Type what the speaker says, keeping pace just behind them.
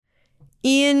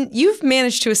Ian, you've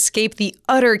managed to escape the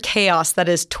utter chaos that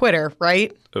is Twitter,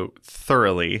 right? Oh,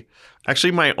 thoroughly.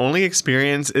 Actually, my only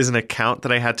experience is an account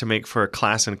that I had to make for a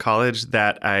class in college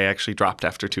that I actually dropped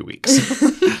after 2 weeks.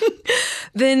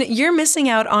 Then you're missing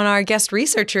out on our guest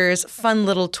researcher's fun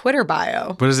little Twitter bio.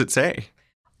 What does it say?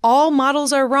 All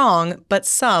models are wrong, but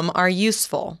some are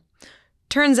useful.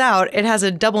 Turns out it has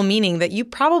a double meaning that you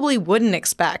probably wouldn't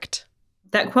expect.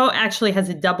 That quote actually has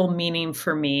a double meaning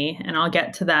for me, and I'll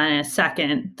get to that in a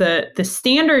second. The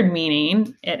standard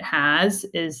meaning it has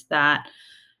is that,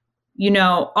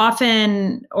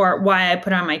 often, or why I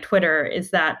put on my Twitter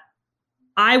is that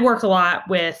I work a lot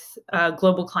with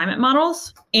global climate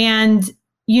models. And,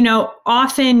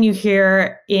 often you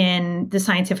hear in the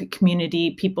scientific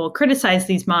community, people criticize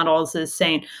these models as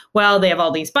saying, well, they have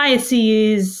all these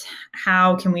biases.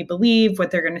 How can we believe what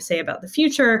they're going to say about the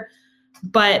future?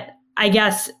 But I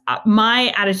guess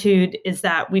my attitude is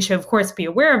that we should, of course, be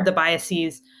aware of the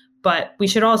biases, but we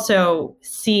should also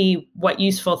see what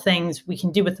useful things we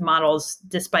can do with the models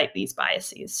despite these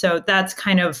biases. So that's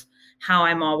kind of how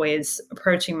I'm always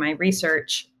approaching my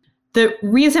research. The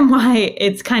reason why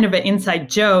it's kind of an inside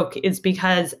joke is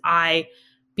because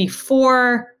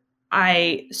before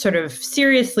I sort of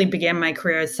seriously began my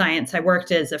career in science, I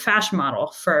worked as a fashion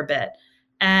model for a bit.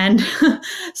 And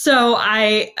so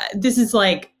this is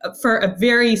like for a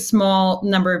very small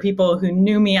number of people who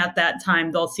knew me at that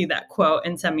time, they'll see that quote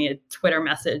and send me a Twitter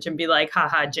message and be like,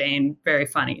 haha, Jane, very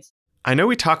funny. I know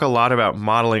we talk a lot about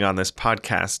modeling on this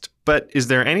podcast, but is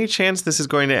there any chance this is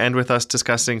going to end with us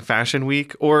discussing Fashion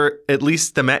Week or at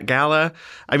least the Met Gala?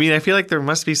 I mean, I feel like there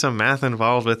must be some math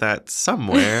involved with that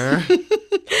somewhere.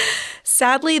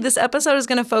 Sadly, this episode is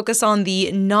going to focus on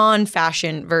the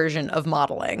non-fashion version of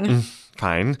modeling.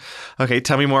 Fine. Okay,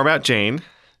 tell me more about Jane.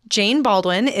 Jane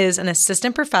Baldwin is an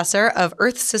assistant professor of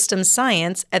Earth Systems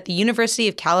Science at the University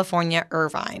of California,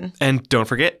 Irvine. And don't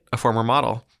forget, a former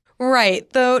model. Right,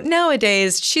 though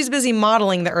nowadays she's busy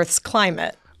modeling the Earth's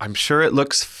climate. I'm sure it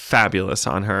looks fabulous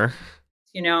on her.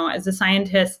 As a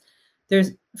scientist,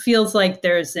 feels like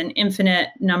there's an infinite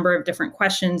number of different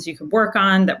questions you could work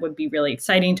on that would be really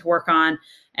exciting to work on.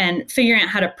 And figuring out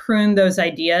how to prune those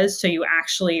ideas so you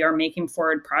actually are making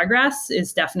forward progress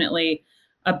is definitely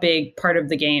a big part of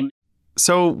the game.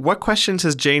 So what questions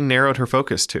has Jane narrowed her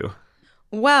focus to?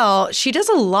 Well, she does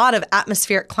a lot of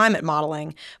atmospheric climate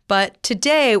modeling, but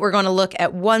today we're going to look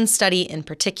at one study in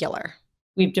particular.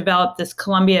 We've developed this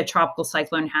Columbia Tropical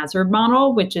Cyclone Hazard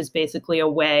Model, which is basically a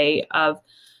way of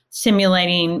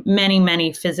simulating many,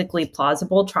 many physically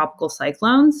plausible tropical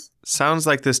cyclones. Sounds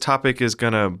like this topic is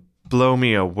going to blow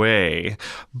me away.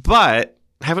 But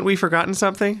haven't we forgotten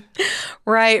something?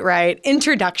 Right.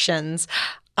 Introductions.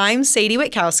 I'm Sadie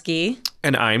Witkowski.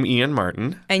 And I'm Ian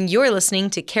Martin. And you're listening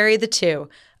to Carry the Two,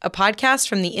 a podcast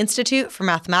from the Institute for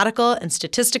Mathematical and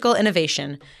Statistical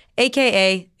Innovation,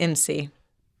 aka IMSI.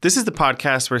 This is the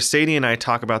podcast where Sadie and I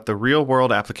talk about the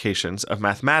real-world applications of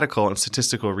mathematical and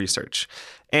statistical research.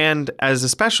 And as a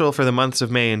special for the months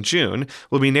of May and June,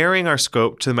 we'll be narrowing our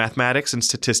scope to the mathematics and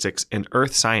statistics in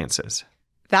earth sciences.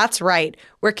 That's right.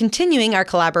 We're continuing our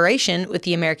collaboration with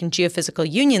the American Geophysical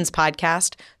Union's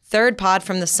podcast, Third Pod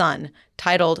from the Sun,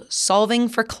 titled Solving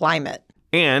for Climate.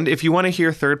 And if you want to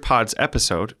hear Third Pod's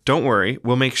episode, don't worry,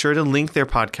 we'll make sure to link their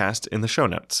podcast in the show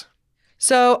notes.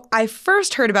 So I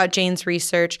first heard about Jane's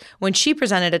research when she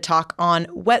presented a talk on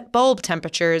wet bulb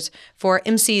temperatures for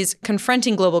IMSI's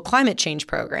Confronting Global Climate Change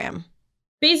program.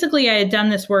 Basically, I had done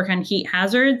this work on heat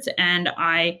hazards, and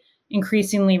I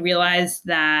increasingly realized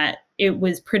that it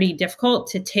was pretty difficult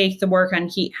to take the work on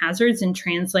heat hazards and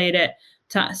translate it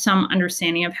to some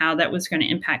understanding of how that was going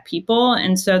to impact people.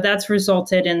 And so that's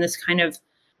resulted in this kind of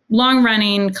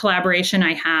long-running collaboration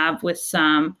I have with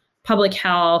some public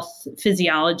health,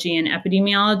 physiology, and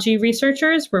epidemiology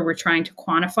researchers where we're trying to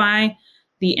quantify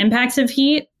the impacts of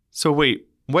heat. So wait,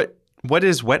 what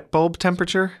is wet bulb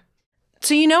temperature?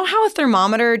 So you know how a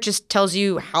thermometer just tells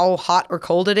you how hot or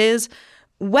cold it is?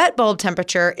 Wet bulb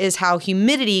temperature is how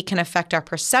humidity can affect our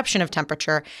perception of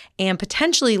temperature and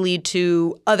potentially lead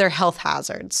to other health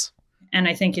hazards. And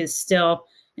I think is still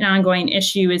an ongoing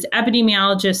issue is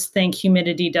epidemiologists think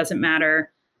humidity doesn't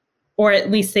matter, or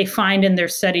at least they find in their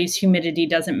studies humidity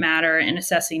doesn't matter in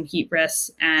assessing heat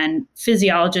risks, and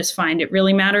physiologists find it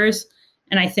really matters.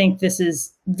 And I think this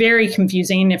is very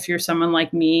confusing if you're someone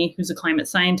like me who's a climate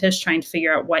scientist trying to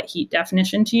figure out what heat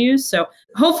definition to use. So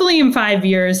hopefully in 5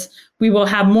 years, we will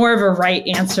have more of a right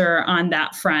answer on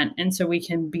that front. And so we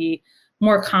can be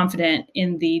more confident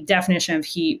in the definition of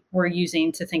heat we're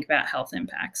using to think about health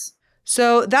impacts.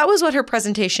 So that was what her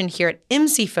presentation here at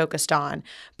IMSI focused on.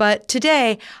 But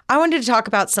today, I wanted to talk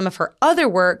about some of her other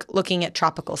work looking at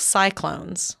tropical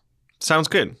cyclones. Sounds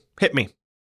good. Hit me.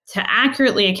 To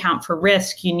accurately account for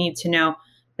risk, you need to know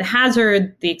the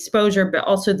hazard, the exposure, but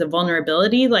also the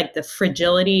vulnerability, like the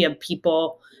fragility of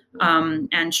people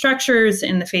and structures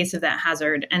in the face of that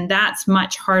hazard. And that's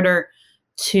much harder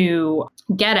to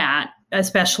get at,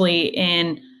 especially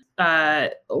in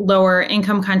lower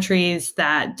income countries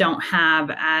that don't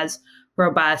have as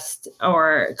robust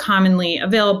or commonly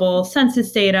available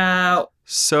census data.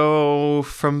 So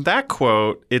from that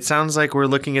quote, it sounds like we're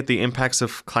looking at the impacts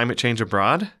of climate change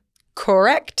abroad?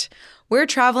 Correct. We're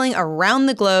traveling around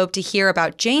the globe to hear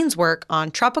about Jane's work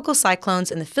on tropical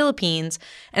cyclones in the Philippines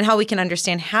and how we can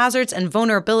understand hazards and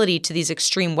vulnerability to these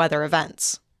extreme weather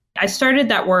events. I started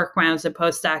that work when I was a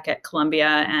postdoc at Columbia,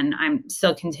 and I'm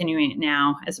still continuing it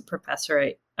now as a professor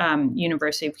at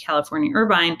University of California,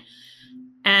 Irvine.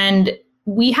 And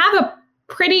we have a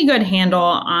pretty good handle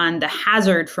on the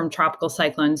hazard from tropical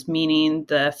cyclones, meaning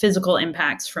the physical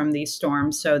impacts from these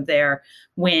storms, so their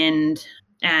wind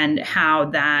and how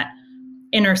that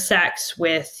intersects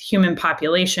with human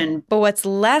population. But what's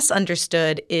less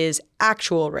understood is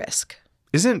actual risk.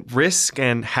 Isn't risk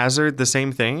and hazard the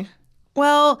same thing?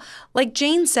 Well, like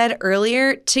Jane said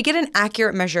earlier, to get an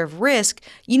accurate measure of risk,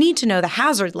 you need to know the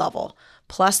hazard level,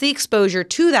 plus the exposure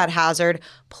to that hazard,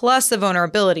 plus the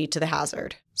vulnerability to the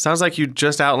hazard. Sounds like you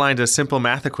just outlined a simple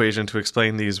math equation to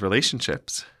explain these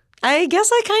relationships. I guess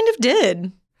I kind of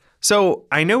did. So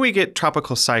I know we get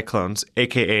tropical cyclones,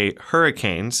 aka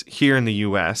hurricanes, here in the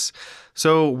US.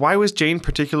 So why was Jane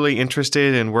particularly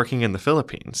interested in working in the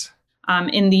Philippines?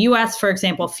 In the US, for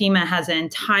example, FEMA has an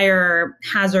entire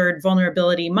hazard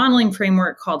vulnerability modeling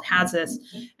framework called HAZUS,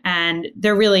 and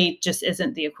there really just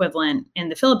isn't the equivalent in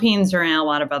the Philippines or in a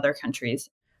lot of other countries.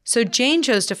 So Jane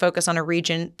chose to focus on a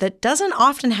region that doesn't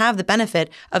often have the benefit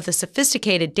of the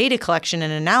sophisticated data collection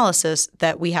and analysis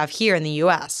that we have here in the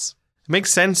US. It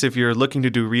makes sense if you're looking to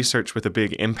do research with a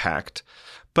big impact.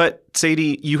 But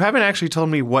Sadie, you haven't actually told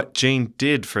me what Jane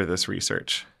did for this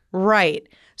research. Right.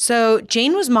 So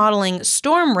Jane was modeling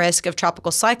storm risk of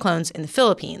tropical cyclones in the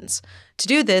Philippines. To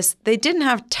do this, they didn't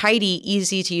have tidy,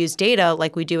 easy-to-use data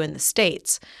like we do in the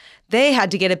States. They had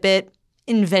to get a bit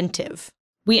inventive.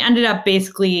 We ended up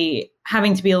basically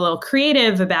having to be a little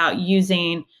creative about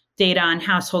using data on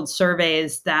household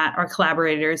surveys that our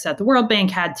collaborators at the World Bank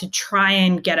had to try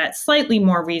and get at slightly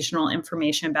more regional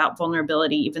information about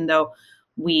vulnerability, even though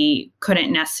we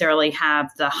couldn't necessarily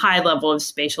have the high level of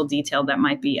spatial detail that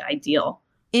might be ideal.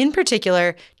 In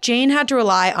particular, Jane had to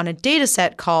rely on a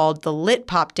dataset called the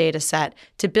LitPop dataset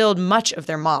to build much of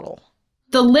their model.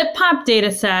 The LitPop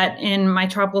dataset in my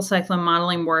tropical cyclone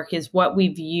modeling work is what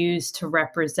we've used to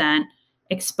represent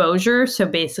exposure, so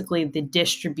basically the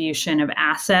distribution of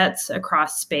assets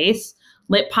across space.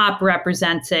 LitPop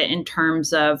represents it in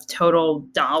terms of total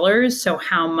dollars, so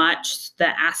how much the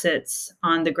assets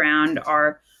on the ground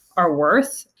are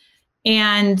worth.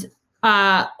 And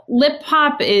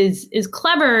LitPop is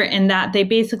clever in that they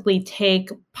basically take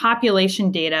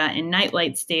population data and night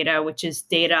lights data, which is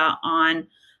data on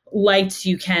lights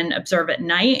you can observe at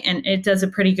night, and it does a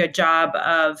pretty good job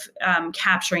of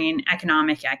capturing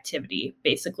economic activity,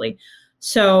 basically.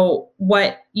 So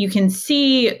what you can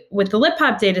see with the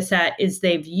LitPop data set is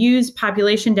they've used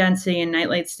population density and night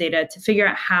lights data to figure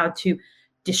out how to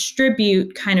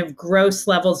distribute kind of gross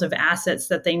levels of assets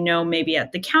that they know maybe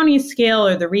at the county scale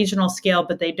or the regional scale,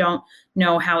 but they don't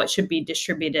know how it should be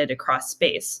distributed across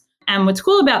space. And what's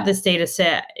cool about this data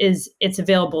set is it's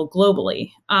available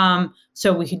globally.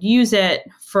 So we could use it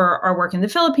for our work in the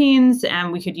Philippines,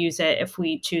 and we could use it if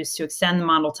we choose to extend the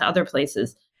model to other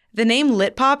places. The name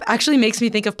LitPop actually makes me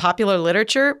think of popular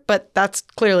literature, but that's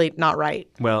clearly not right.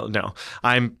 Well, no.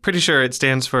 I'm pretty sure it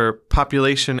stands for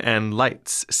Population and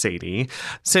Lights, Sadie,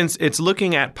 since it's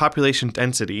looking at population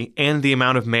density and the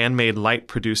amount of man-made light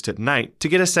produced at night to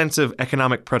get a sense of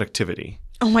economic productivity.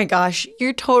 Oh my gosh,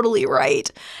 you're totally right.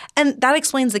 And that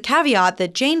explains the caveat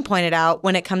that Jane pointed out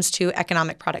when it comes to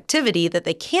economic productivity that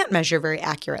they can't measure very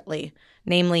accurately,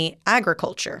 namely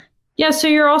agriculture. Yeah, so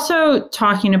you're also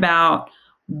talking about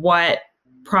what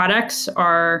products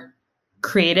are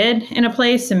created in a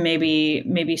place and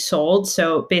maybe sold.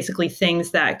 So basically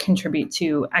things that contribute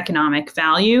to economic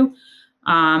value.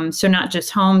 So not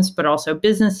just homes, but also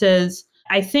businesses.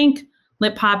 I think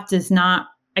LitPop does not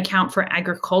account for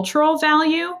agricultural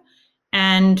value.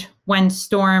 And when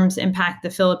storms impact the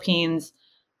Philippines,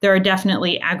 there are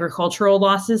definitely agricultural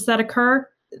losses that occur.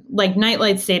 Like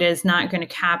nightlights data is not going to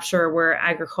capture where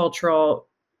agricultural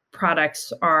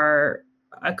products are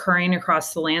occurring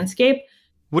across the landscape.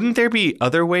 Wouldn't there be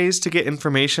other ways to get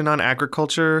information on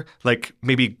agriculture, like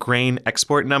maybe grain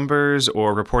export numbers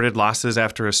or reported losses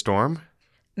after a storm?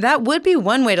 That would be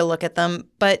one way to look at them,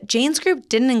 but Jane's group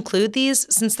didn't include these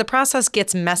since the process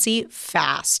gets messy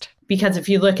fast. Because if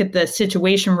you look at the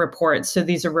situation reports, so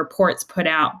these are reports put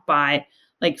out by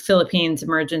like Philippines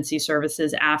Emergency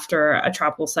Services after a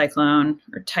tropical cyclone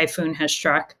or typhoon has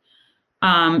struck,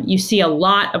 you see a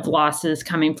lot of losses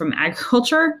coming from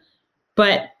agriculture.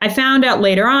 But I found out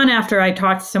later on, after I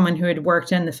talked to someone who had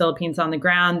worked in the Philippines on the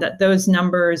ground, that those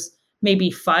numbers may be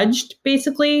fudged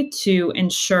basically to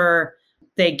ensure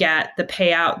they get the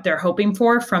payout they're hoping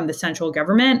for from the central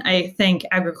government. I think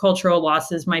agricultural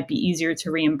losses might be easier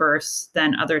to reimburse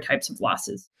than other types of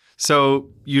losses. So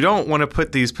you don't want to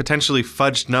put these potentially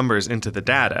fudged numbers into the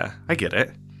data. I get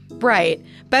it. Right.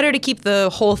 Better to keep the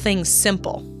whole thing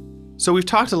simple. So we've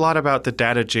talked a lot about the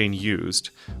data Jane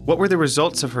used. What were the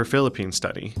results of her Philippine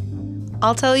study?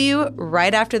 I'll tell you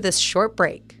right after this short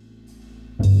break.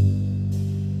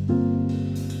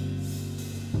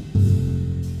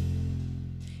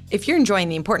 If you're enjoying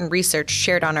the important research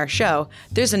shared on our show,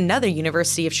 there's another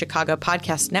University of Chicago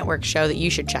Podcast Network show that you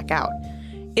should check out.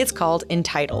 It's called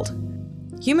Entitled.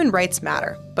 Human rights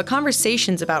matter, but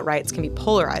conversations about rights can be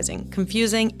polarizing,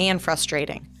 confusing, and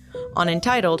frustrating. On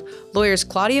Entitled, lawyers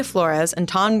Claudia Flores and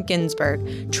Tom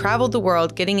Ginsberg traveled the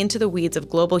world getting into the weeds of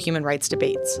global human rights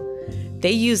debates.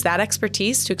 They use that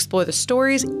expertise to explore the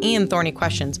stories and thorny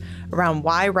questions around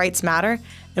why rights matter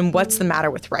and what's the matter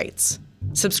with rights.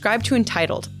 Subscribe to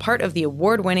Entitled, part of the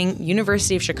award-winning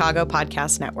University of Chicago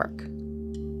Podcast Network.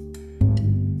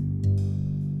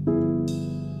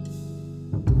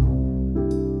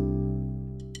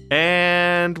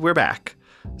 And we're back.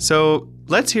 So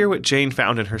let's hear what Jane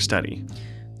found in her study.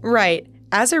 Right.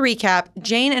 As a recap,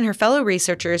 Jane and her fellow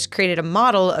researchers created a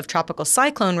model of tropical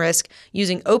cyclone risk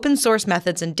using open source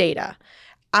methods and data.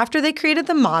 After they created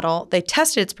the model, they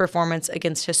tested its performance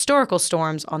against historical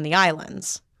storms on the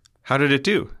islands. How did it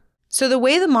do? So the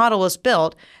way the model was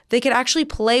built, they could actually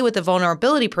play with the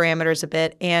vulnerability parameters a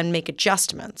bit and make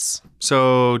adjustments.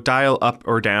 So dial up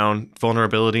or down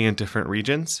vulnerability in different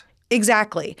regions?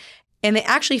 Exactly. And they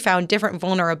actually found different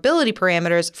vulnerability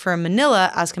parameters for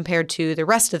Manila as compared to the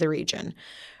rest of the region.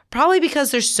 Probably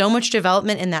because there's so much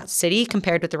development in that city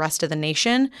compared with the rest of the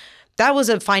nation. That was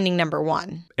a finding number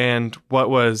one. And what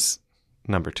was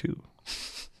number two?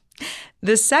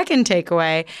 The second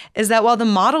takeaway is that while the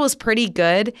model was pretty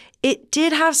good, it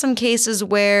did have some cases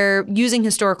where, using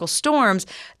historical storms,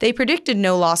 they predicted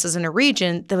no losses in a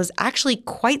region that was actually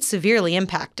quite severely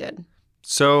impacted.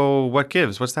 So what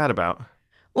gives? What's that about?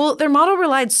 Well, their model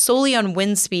relied solely on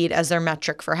wind speed as their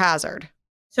metric for hazard.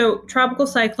 So tropical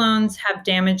cyclones have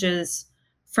damages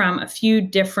from a few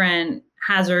different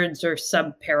hazards or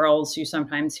sub-perils, you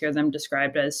sometimes hear them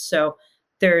described as. So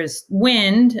there's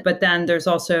wind, but then there's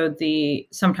also the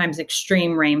sometimes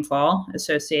extreme rainfall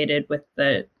associated with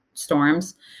the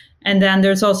storms. And then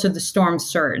there's also the storm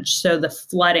surge, so the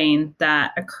flooding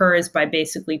that occurs by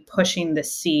basically pushing the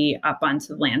sea up onto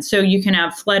the land. So you can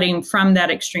have flooding from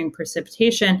that extreme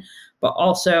precipitation, but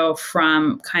also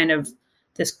from kind of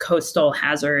this coastal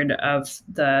hazard of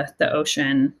the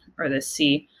ocean or the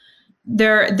sea.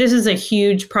 This is a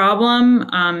huge problem,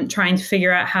 trying to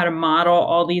figure out how to model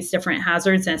all these different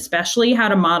hazards, and especially how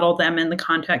to model them in the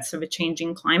context of a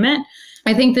changing climate.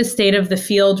 I think the state of the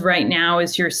field right now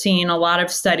is you're seeing a lot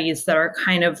of studies that are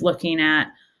kind of looking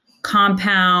at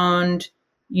compound,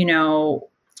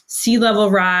 sea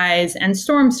level rise and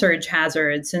storm surge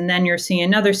hazards. And then you're seeing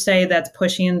another study that's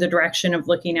pushing in the direction of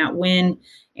looking at wind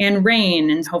and rain,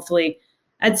 and hopefully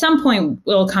at some point,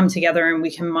 we'll come together and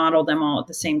we can model them all at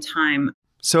the same time.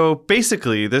 So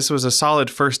basically, this was a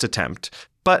solid first attempt,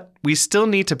 but we still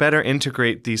need to better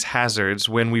integrate these hazards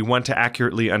when we want to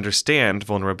accurately understand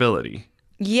vulnerability.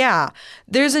 Yeah,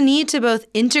 there's a need to both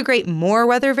integrate more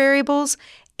weather variables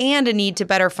and a need to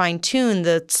better fine-tune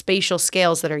the spatial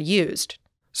scales that are used.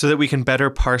 So that we can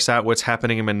better parse out what's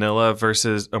happening in Manila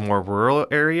versus a more rural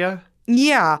area?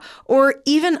 Yeah, or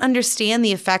even understand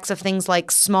the effects of things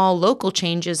like small local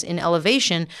changes in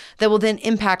elevation that will then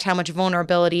impact how much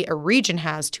vulnerability a region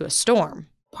has to a storm.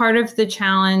 Part of the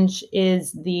challenge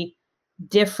is the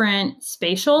different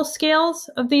spatial scales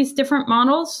of these different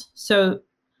models. So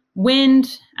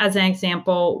wind, as an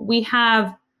example, we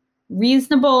have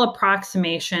reasonable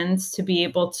approximations to be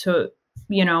able to,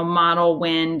 model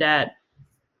wind at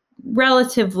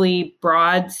relatively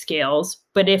broad scales.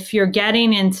 But if you're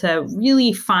getting into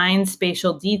really fine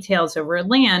spatial details over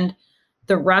land,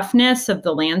 the roughness of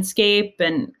the landscape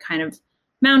and kind of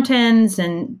mountains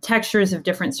and textures of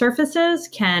different surfaces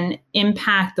can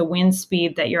impact the wind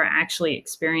speed that you're actually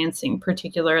experiencing,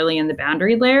 particularly in the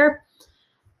boundary layer.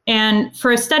 And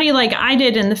for a study like I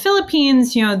did in the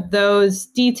Philippines, those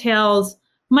details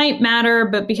might matter,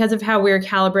 but because of how we were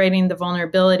calibrating the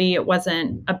vulnerability, it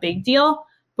wasn't a big deal.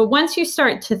 But once you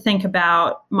start to think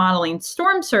about modeling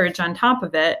storm surge on top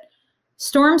of it,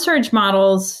 storm surge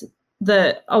models,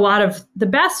 a lot of the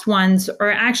best ones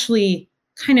are actually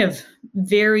kind of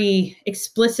very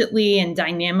explicitly and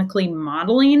dynamically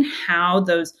modeling how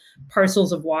those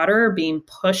parcels of water are being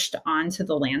pushed onto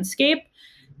the landscape.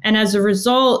 And as a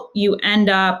result, you end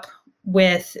up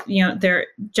with, there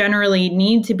generally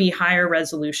need to be higher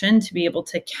resolution to be able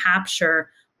to capture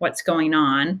what's going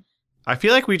on. I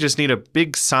feel like we just need a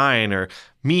big sign or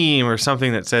meme or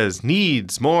something that says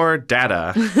needs more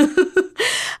data.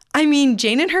 I mean,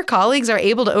 Jane and her colleagues are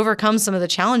able to overcome some of the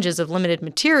challenges of limited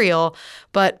material,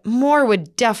 but more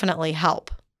would definitely help.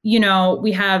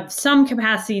 We have some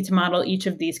capacity to model each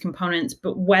of these components,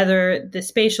 but whether the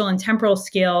spatial and temporal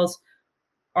scales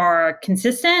are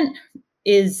consistent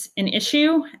is an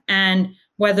issue, and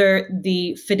whether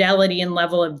the fidelity and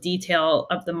level of detail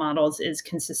of the models is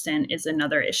consistent is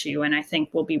another issue. And I think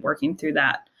we'll be working through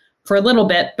that for a little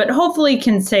bit, but hopefully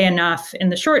can say enough in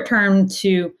the short term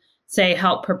to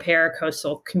help prepare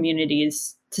coastal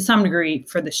communities to some degree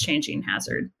for this changing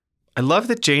hazard. I love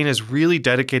that Jane is really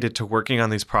dedicated to working on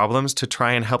these problems to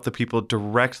try and help the people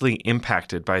directly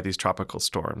impacted by these tropical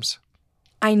storms.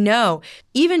 I know.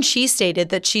 Even she stated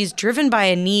that she's driven by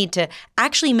a need to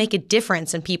actually make a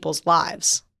difference in people's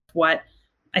lives. What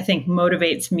I think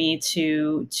motivates me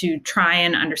to try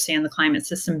and understand the climate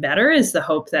system better is the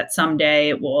hope that someday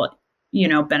it will,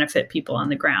 benefit people on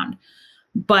the ground.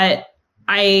 But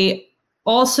I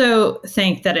also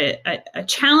think that a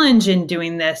challenge in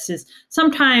doing this is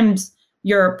sometimes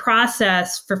your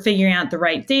process for figuring out the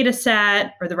right data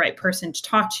set or the right person to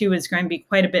talk to is going to be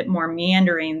quite a bit more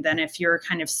meandering than if you're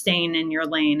kind of staying in your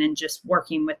lane and just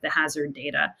working with the hazard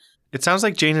data. It sounds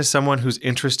like Jane is someone who's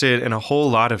interested in a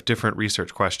whole lot of different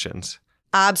research questions.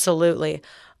 Absolutely.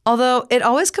 Although it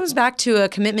always comes back to a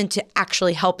commitment to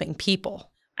actually helping people.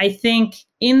 I think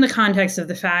in the context of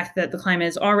the fact that the climate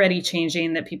is already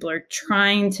changing, that people are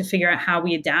trying to figure out how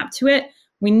we adapt to it,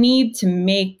 we need to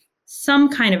make some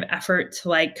kind of effort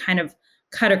to kind of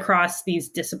cut across these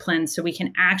disciplines so we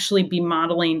can actually be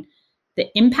modeling the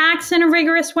impacts in a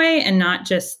rigorous way and not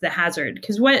just the hazard.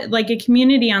 Because a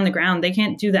community on the ground, they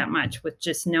can't do that much with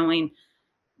just knowing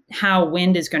how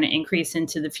wind is going to increase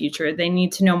into the future. They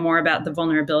need to know more about the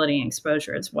vulnerability and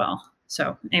exposure as well.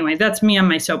 So anyway, that's me on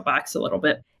my soapbox a little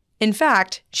bit. In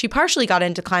fact, she partially got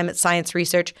into climate science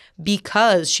research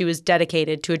because she was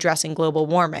dedicated to addressing global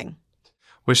warming.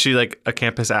 Was she like a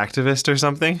campus activist or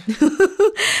something?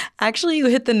 Actually, you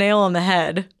hit the nail on the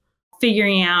head.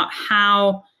 Figuring out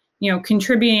how,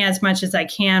 contributing as much as I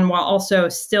can while also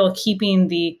still keeping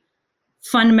the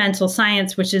fundamental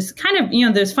science, which is kind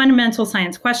of, those fundamental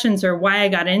science questions are why I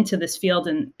got into this field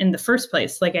in the first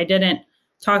place. I didn't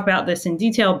talk about this in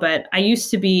detail, but I used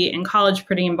to be in college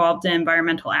pretty involved in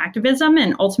environmental activism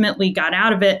and ultimately got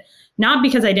out of it, not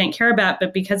because I didn't care about it,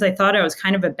 but because I thought I was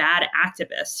kind of a bad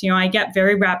activist. I get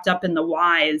very wrapped up in the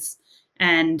whys,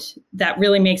 and that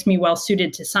really makes me well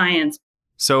suited to science.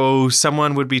 So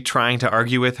someone would be trying to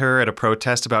argue with her at a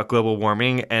protest about global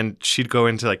warming, and she'd go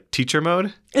into teacher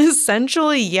mode?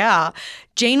 Essentially, yeah.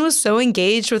 Jane was so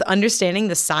engaged with understanding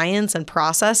the science and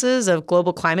processes of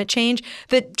global climate change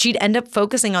that she'd end up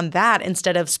focusing on that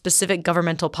instead of specific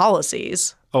governmental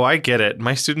policies. Oh, I get it.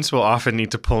 My students will often need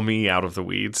to pull me out of the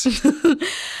weeds.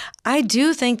 I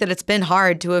do think that it's been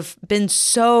hard to have been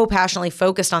so passionately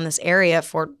focused on this area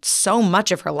for so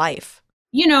much of her life.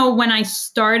 When I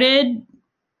started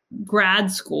grad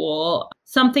school,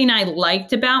 something I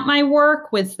liked about my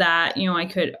work was that, I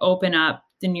could open up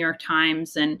the New York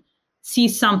Times and see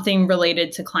something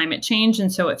related to climate change.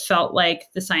 And so it felt like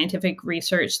the scientific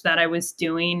research that I was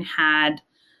doing had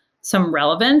some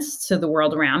relevance to the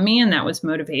world around me, and that was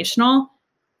motivational.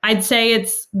 I'd say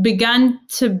it's begun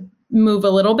to move a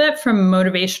little bit from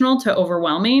motivational to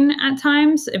overwhelming at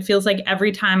times. It feels like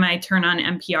every time I turn on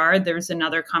NPR, there's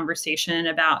another conversation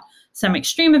about some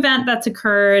extreme event that's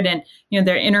occurred, and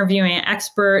they're interviewing an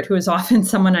expert who is often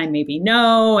someone I maybe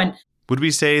know. And would we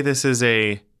say this is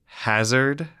a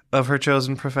hazard of her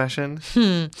chosen profession?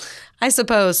 I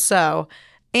suppose so.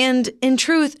 And in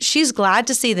truth, she's glad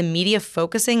to see the media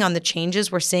focusing on the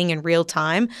changes we're seeing in real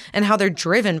time and how they're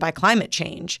driven by climate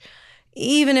change.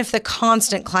 Even if the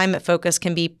constant climate focus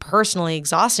can be personally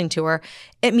exhausting to her,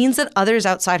 it means that others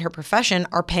outside her profession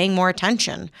are paying more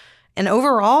attention. And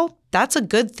overall, that's a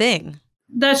good thing.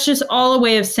 that's just all a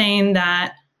way of saying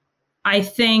that I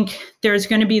think there's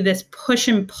going to be this push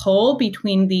and pull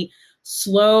between the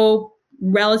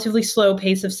relatively slow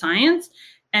pace of science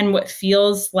and what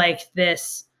feels like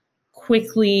this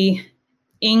quickly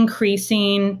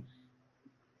increasing,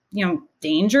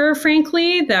 danger,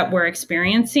 frankly, that we're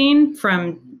experiencing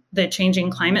from the changing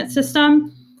climate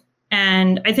system.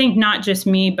 And I think not just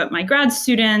me, but my grad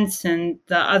students and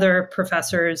the other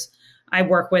professors I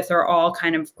work with are all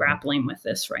kind of grappling with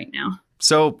this right now.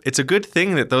 So it's a good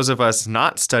thing that those of us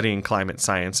not studying climate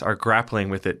science are grappling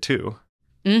with it too.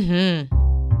 Mm-hmm.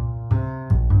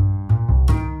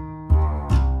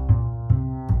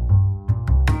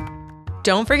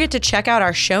 Don't forget to check out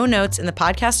our show notes in the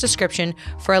podcast description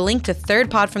for a link to Third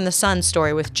Pod from the Sun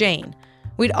story with Jane.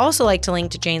 We'd also like to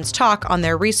link to Jane's talk on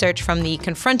their research from the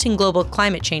Confronting Global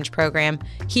Climate Change program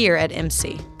here at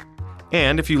MC.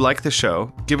 And if you like the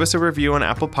show, give us a review on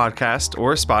Apple Podcast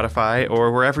or Spotify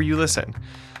or wherever you listen.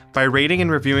 By rating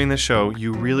and reviewing the show,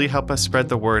 you really help us spread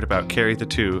the word about Carry the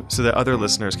Two so that other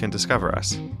listeners can discover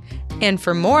us. And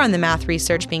for more on the math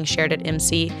research being shared at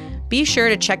MC, be sure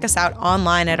to check us out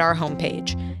online at our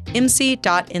homepage,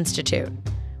 mc.institute.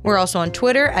 We're also on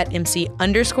Twitter at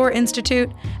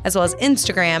MC_institute, as well as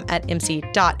Instagram at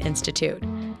mc.institute.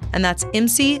 And that's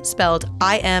MC spelled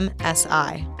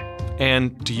IMSI.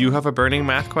 And do you have a burning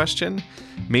math question?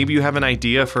 Maybe you have an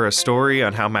idea for a story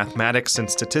on how mathematics and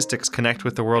statistics connect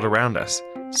with the world around us.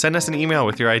 Send us an email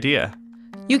with your idea.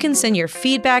 You can send your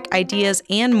feedback, ideas,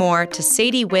 and more to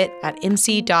sadiewit at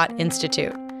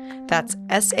mc.institute. That's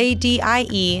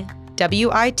SADIEWIT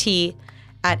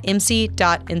at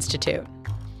mc.institute.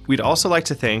 We'd also like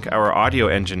to thank our audio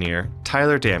engineer,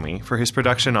 Tyler Dammy, for his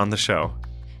production on the show.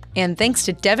 And thanks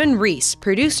to Devin Reese,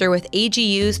 producer with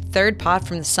AGU's Third Pod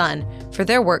from the Sun, for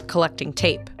their work collecting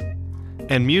tape.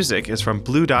 And music is from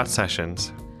Blue Dot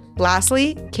Sessions.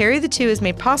 Lastly, Carry the Two is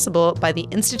made possible by the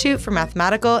Institute for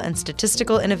Mathematical and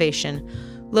Statistical Innovation,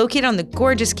 located on the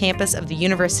gorgeous campus of the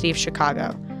University of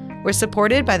Chicago. We're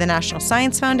supported by the National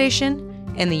Science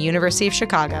Foundation and the University of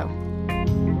Chicago.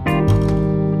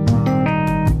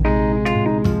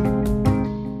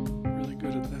 Really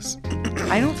good at this.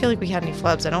 I don't feel like we had any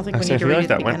flubs. I don't think we need to redo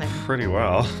that the went beginning. pretty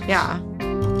well. Yeah.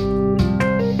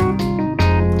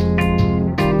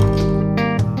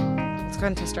 Let's go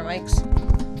ahead and test our mics.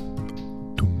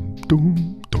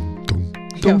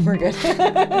 Yeah, we're good.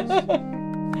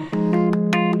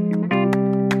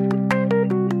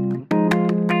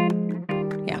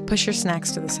 Yeah, push your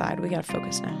snacks to the side. We gotta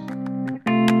focus now.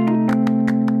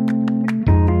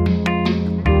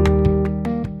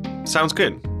 Sounds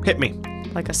good. Hit me.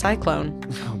 Like a cyclone.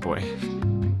 Oh boy.